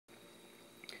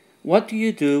What do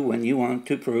you do when you want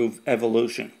to prove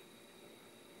evolution?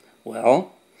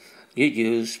 Well, you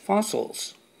use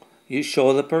fossils. You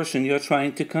show the person you're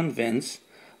trying to convince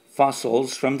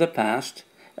fossils from the past,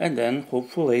 and then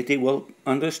hopefully they will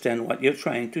understand what you're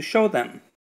trying to show them.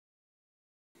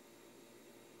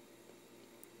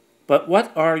 But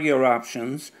what are your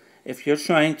options if you're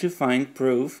trying to find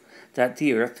proof that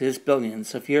the Earth is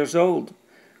billions of years old?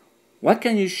 What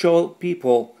can you show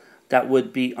people that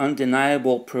would be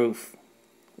undeniable proof?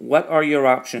 What are your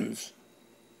options?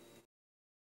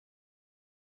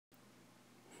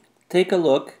 Take a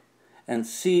look and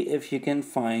see if you can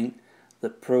find the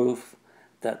proof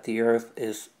that the Earth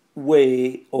is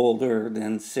way older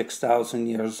than 6,000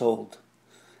 years old.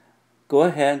 Go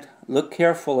ahead, look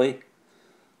carefully.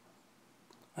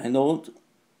 I know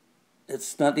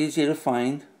it's not easy to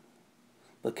find,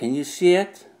 but can you see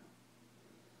it?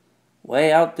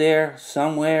 Way out there,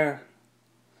 somewhere,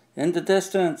 in the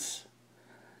distance.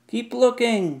 Keep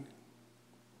looking.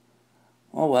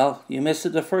 Oh well, you missed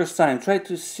it the first time. Try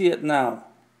to see it now.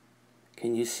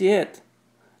 Can you see it?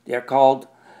 They're called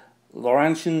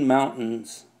Laurentian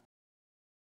Mountains.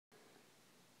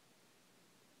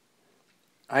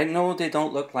 I know they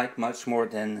don't look like much more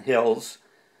than hills,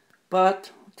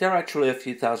 but they're actually a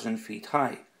few thousand feet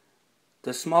high.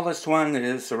 The smallest one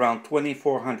is around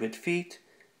 2,400 feet,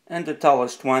 and the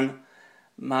tallest one,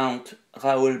 Mount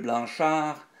Raoul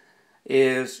Blanchard,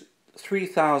 is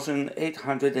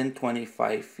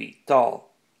 3,825 feet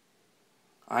tall.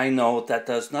 I know that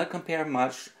does not compare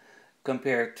much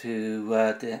compared to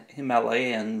the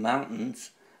Himalayan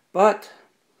mountains, but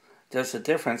there's a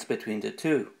difference between the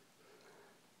two.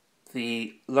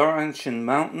 The Laurentian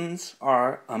Mountains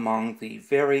are among the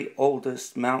very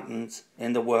oldest mountains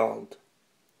in the world.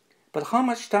 But how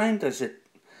much time does it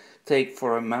take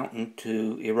for a mountain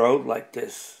to erode like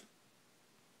this?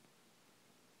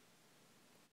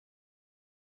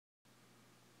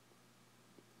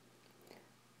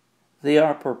 They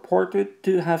are purported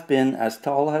to have been as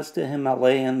tall as the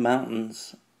Himalayan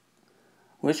mountains,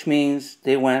 which means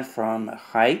they went from a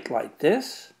height like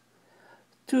this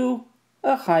to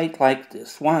a height like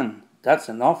this one. That's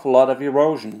an awful lot of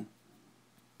erosion.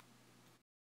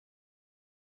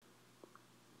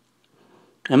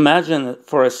 Imagine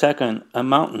for a second a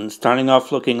mountain starting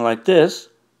off looking like this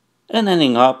and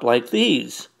ending up like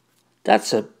these.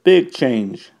 That's a big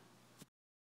change.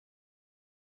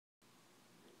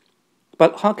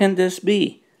 But how can this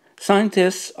be?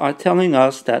 Scientists are telling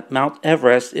us that Mount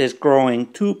Everest is growing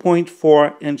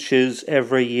 2.4 inches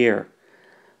every year.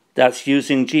 That's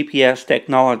using GPS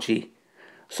technology.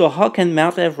 So how can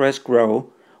Mount Everest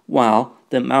grow while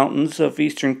the mountains of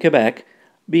eastern Quebec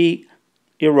be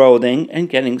eroding and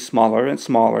getting smaller and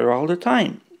smaller all the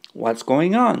time? What's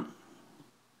going on?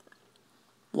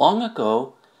 Long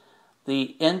ago,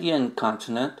 the Indian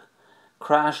continent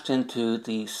crashed into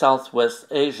the Southwest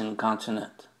Asian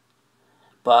continent.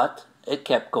 But it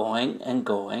kept going,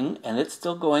 and it's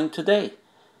still going today,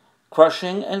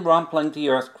 crushing and rumpling the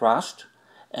earth crust,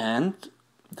 and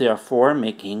therefore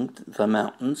making the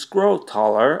mountains grow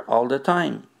taller all the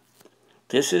time.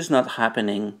 This is not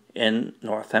happening in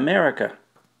North America.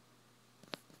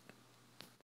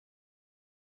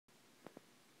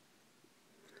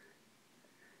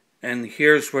 And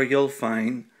here's where you'll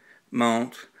find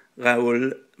Mount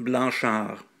Raoul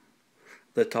Blanchard,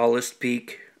 the tallest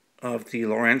peak of the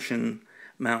Laurentian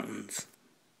Mountains.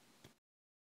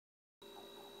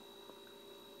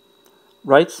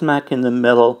 Right smack in the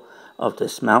middle of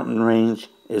this mountain range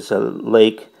is a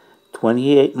lake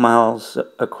 28 miles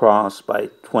across by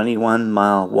 21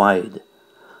 mile wide.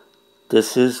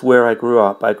 This is where I grew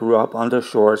up. I grew up on the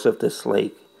shores of this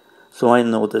lake, so I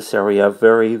know this area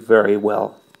very, very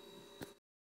well.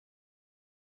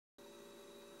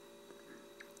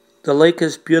 The lake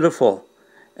is beautiful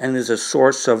and is a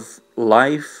source of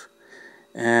life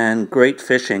and great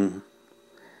fishing.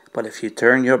 But if you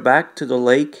turn your back to the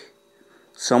lake,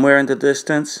 somewhere in the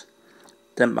distance,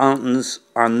 the mountains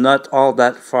are not all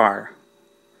that far,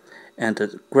 and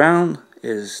the ground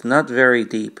is not very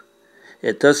deep.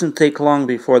 It doesn't take long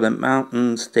before the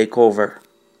mountains take over.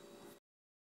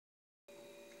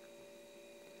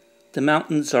 The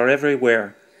mountains are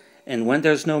everywhere, and when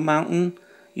there's no mountain,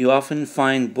 you often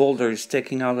find boulders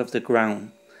sticking out of the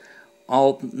ground,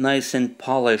 all nice and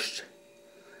polished,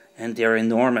 and they're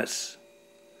enormous.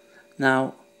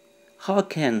 Now, how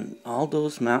can all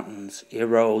those mountains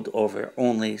erode over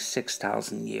only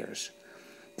 6,000 years?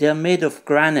 They're made of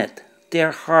granite.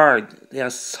 They're hard. They're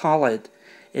solid.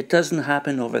 It doesn't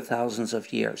happen over thousands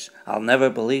of years. I'll never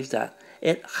believe that.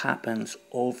 It happens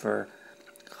over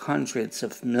hundreds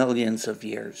of millions of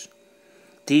years.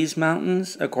 these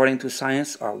mountains, according to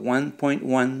science, are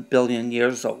 1.1 billion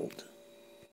years old.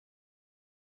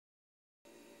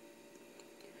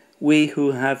 We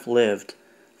who have lived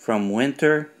from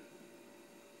winter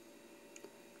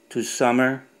to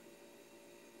summer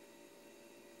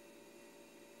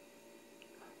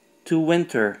to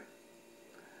winter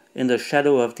in the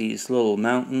shadow of these little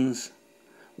mountains,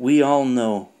 we all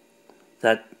know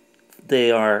that they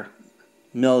are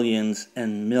millions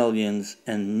and millions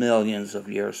and millions of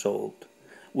years old.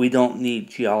 We don't need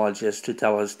geologists to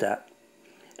tell us that.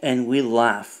 And we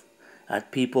laugh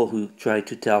at people who try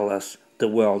to tell us the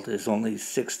world is only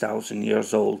 6,000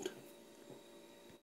 years old.